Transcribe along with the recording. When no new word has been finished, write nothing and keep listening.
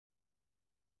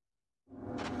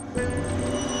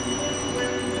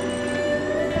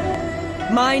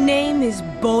My name is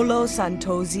Bolo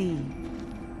Santosi.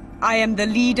 I am the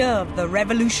leader of the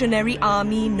revolutionary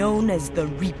army known as the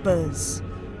Reapers.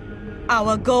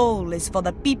 Our goal is for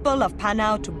the people of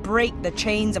Panau to break the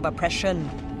chains of oppression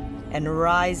and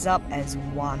rise up as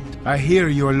one. I hear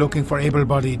you are looking for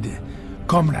able-bodied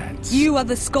comrades. You are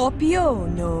the Scorpio,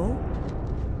 no?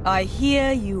 I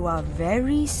hear you are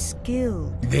very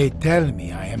skilled. They tell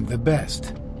me I am the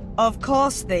best. Of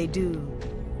course they do.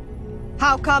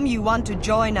 How come you want to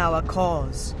join our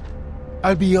cause?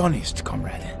 I'll be honest,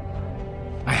 comrade.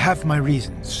 I have my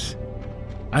reasons.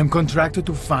 I'm contracted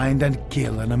to find and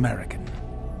kill an American.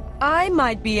 I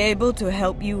might be able to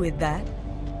help you with that.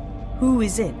 Who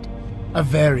is it? A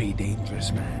very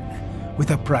dangerous man,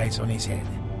 with a price on his head.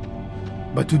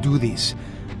 But to do this,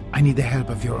 I need the help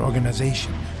of your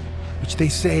organization, which they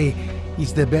say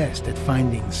is the best at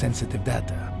finding sensitive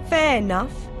data. Fair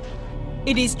enough.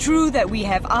 It is true that we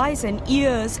have eyes and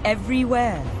ears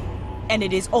everywhere. And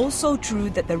it is also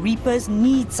true that the Reapers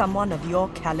need someone of your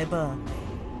caliber.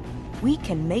 We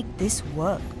can make this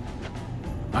work.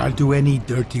 I'll do any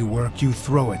dirty work you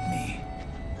throw at me.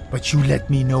 But you let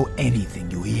me know anything,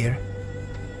 you hear?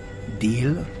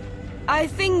 Deal? I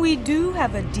think we do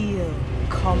have a deal,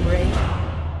 comrade.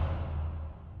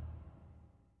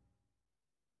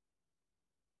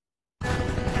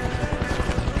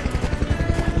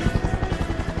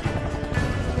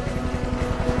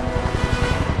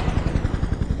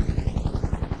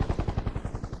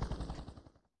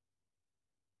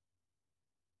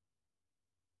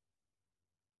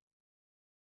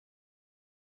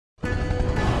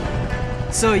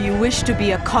 So you wish to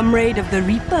be a comrade of the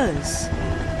Reapers?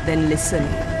 Then listen.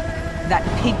 That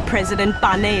pig president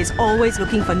Pane is always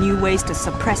looking for new ways to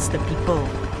suppress the people.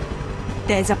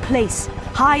 There's a place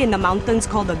high in the mountains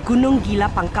called the Gunung Gila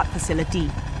Pangkat facility,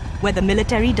 where the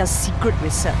military does secret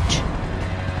research.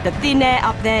 The thin air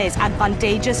up there is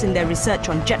advantageous in their research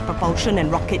on jet propulsion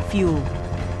and rocket fuel.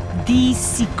 These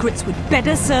secrets would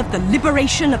better serve the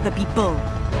liberation of the people.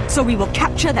 So we will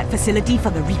capture that facility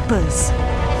for the Reapers.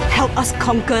 Help us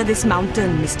conquer this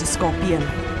mountain, Mr. Scorpion.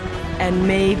 And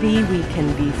maybe we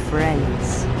can be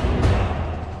friends.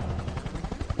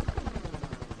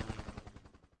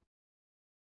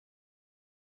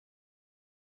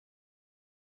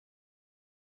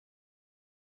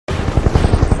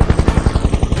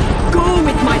 Go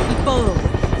with my people,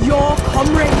 your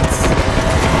comrades.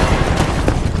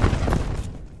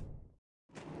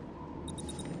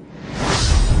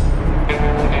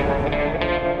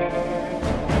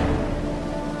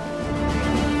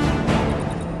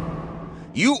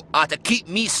 You are to keep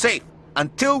me safe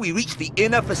until we reach the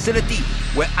inner facility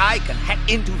where I can hack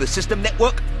into the system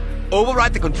network,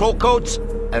 override the control codes,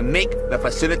 and make the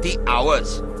facility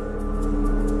ours.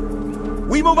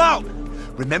 We move out!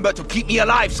 Remember to keep me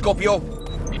alive, Scorpio.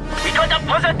 We got a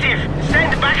positive!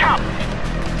 Send backup!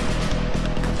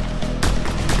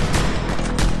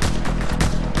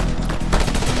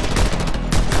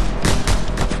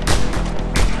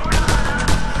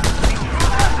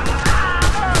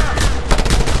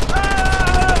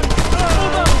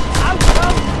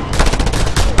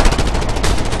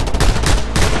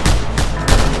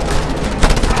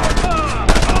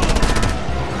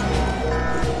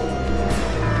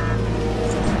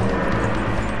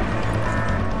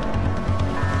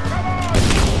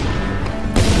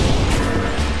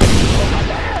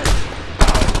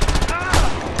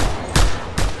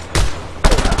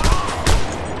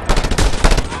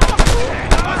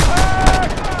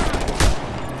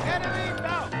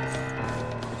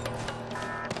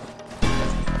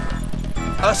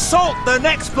 Assault the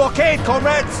next blockade,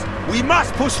 comrades! We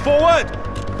must push forward!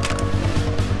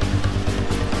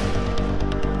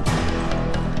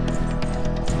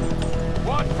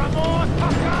 Want some more,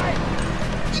 tough guy?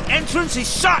 The entrance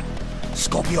is shut!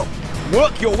 Scorpio,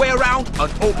 work your way around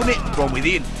and open it from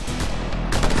within.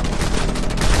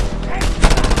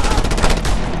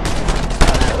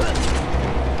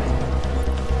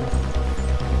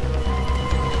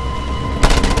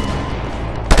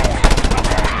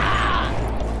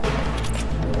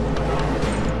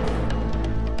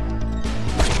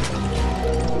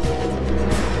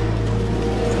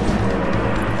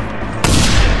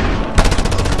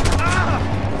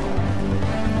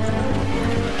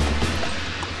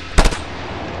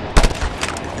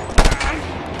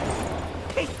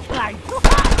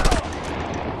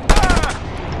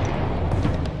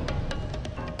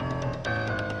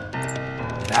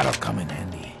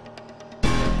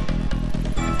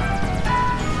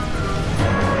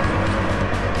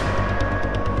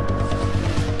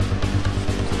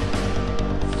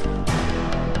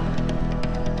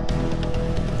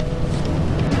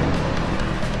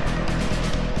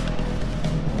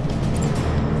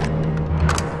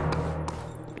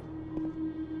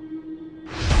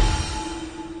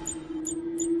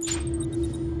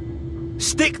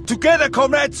 Stick together,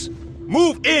 comrades!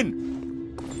 Move in!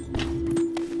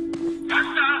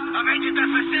 Hostiles have entered the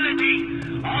facility!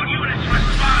 All units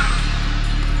respond!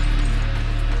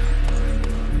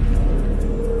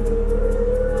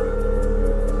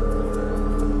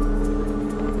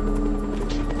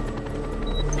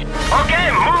 Okay,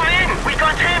 move in! We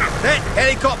got him! That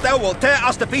helicopter will tear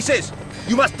us to pieces!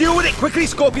 You must deal with it quickly,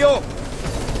 Scorpio!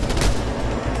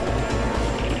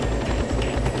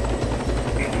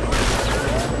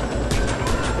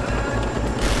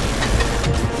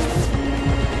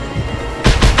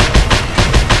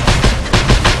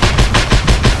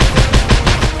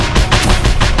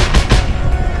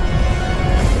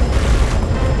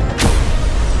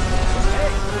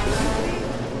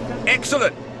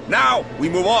 Excellent! Now, we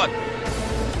move on!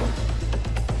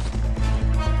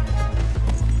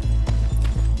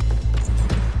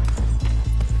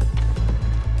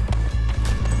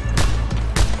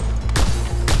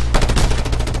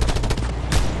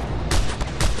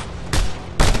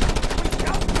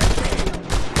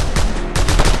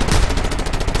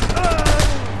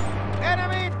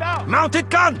 Enemy down! Mounted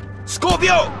gun!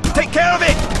 Scorpio! Take care of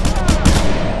it!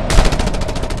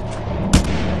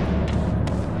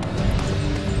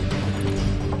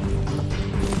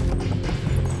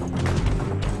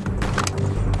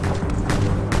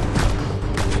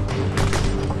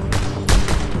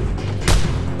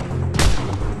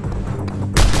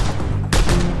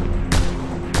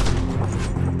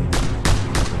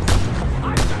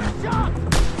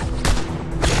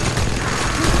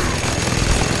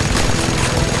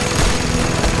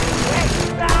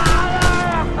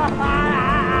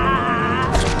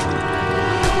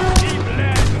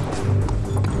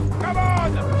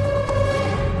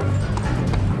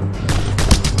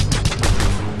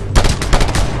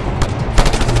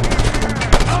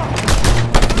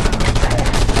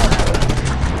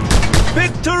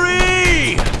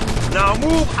 Victory! Now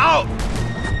move out!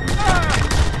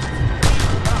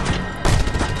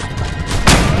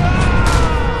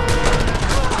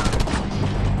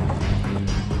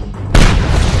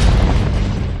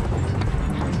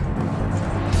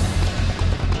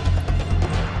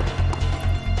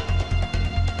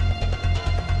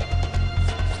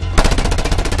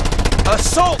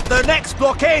 Assault the next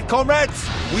blockade, comrades!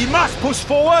 We must push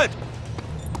forward!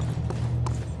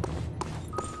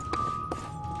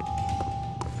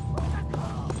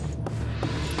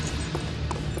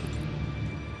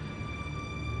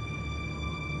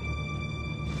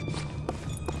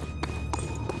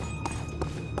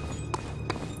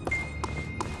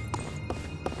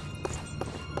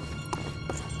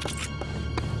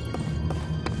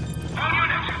 All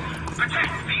units,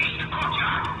 protect the east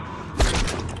courtyard!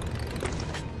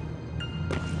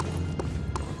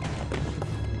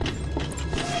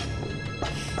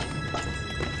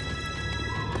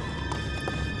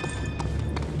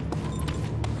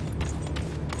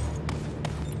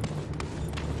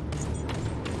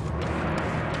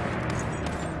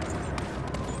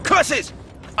 Curses!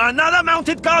 Another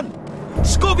mounted gun!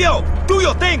 Scorpio, do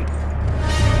your thing!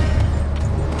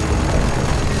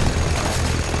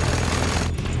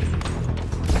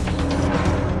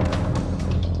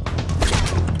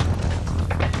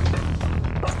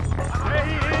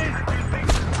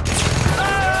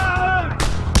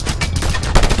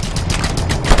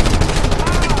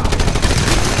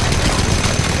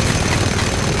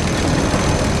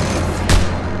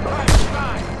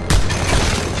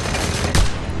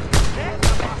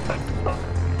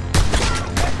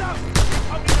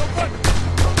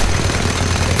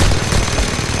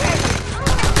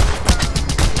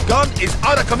 Gun is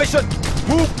out of commission!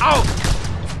 Move out!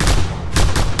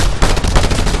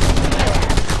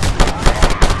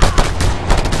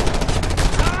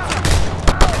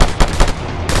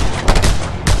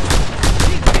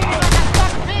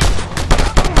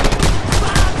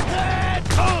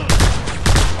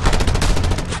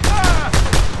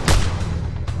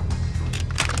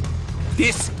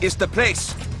 This is the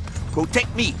place.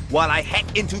 Protect me while I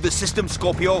hack into the system,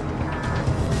 Scorpio.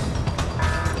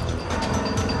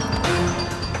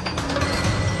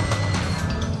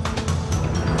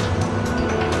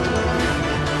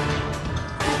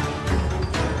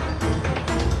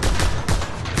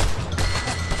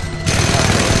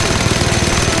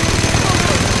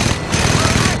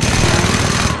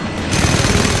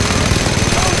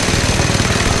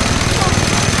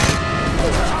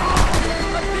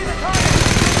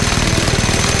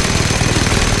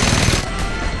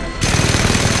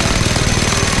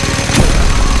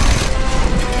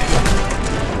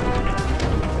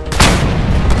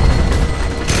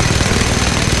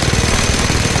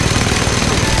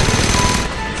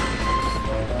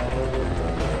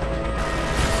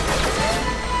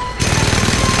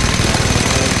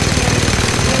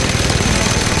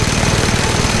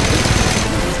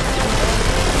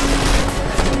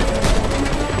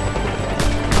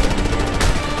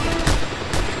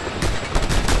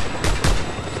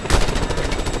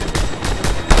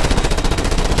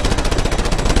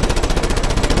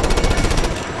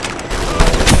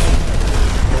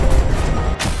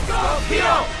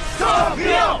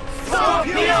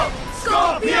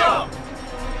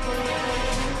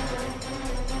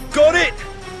 got it!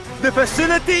 The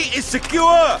facility is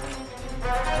secure!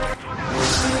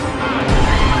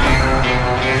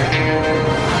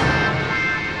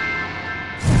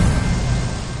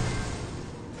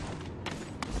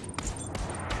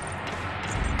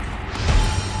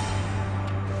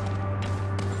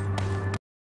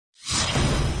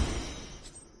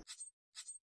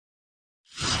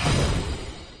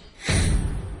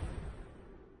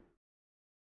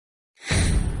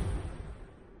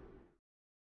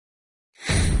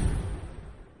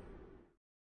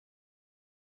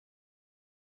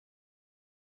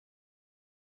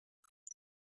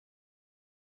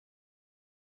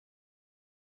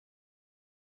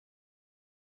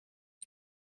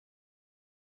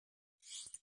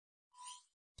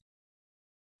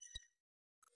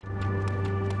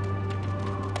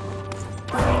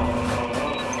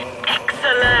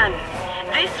 Excellent!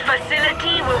 This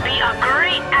facility will be a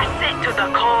great asset to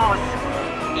the cause.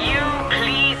 You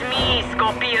please me,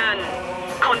 Scorpion.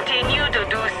 Continue to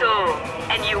do so,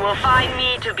 and you will find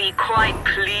me to be quite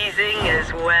pleasing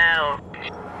as well.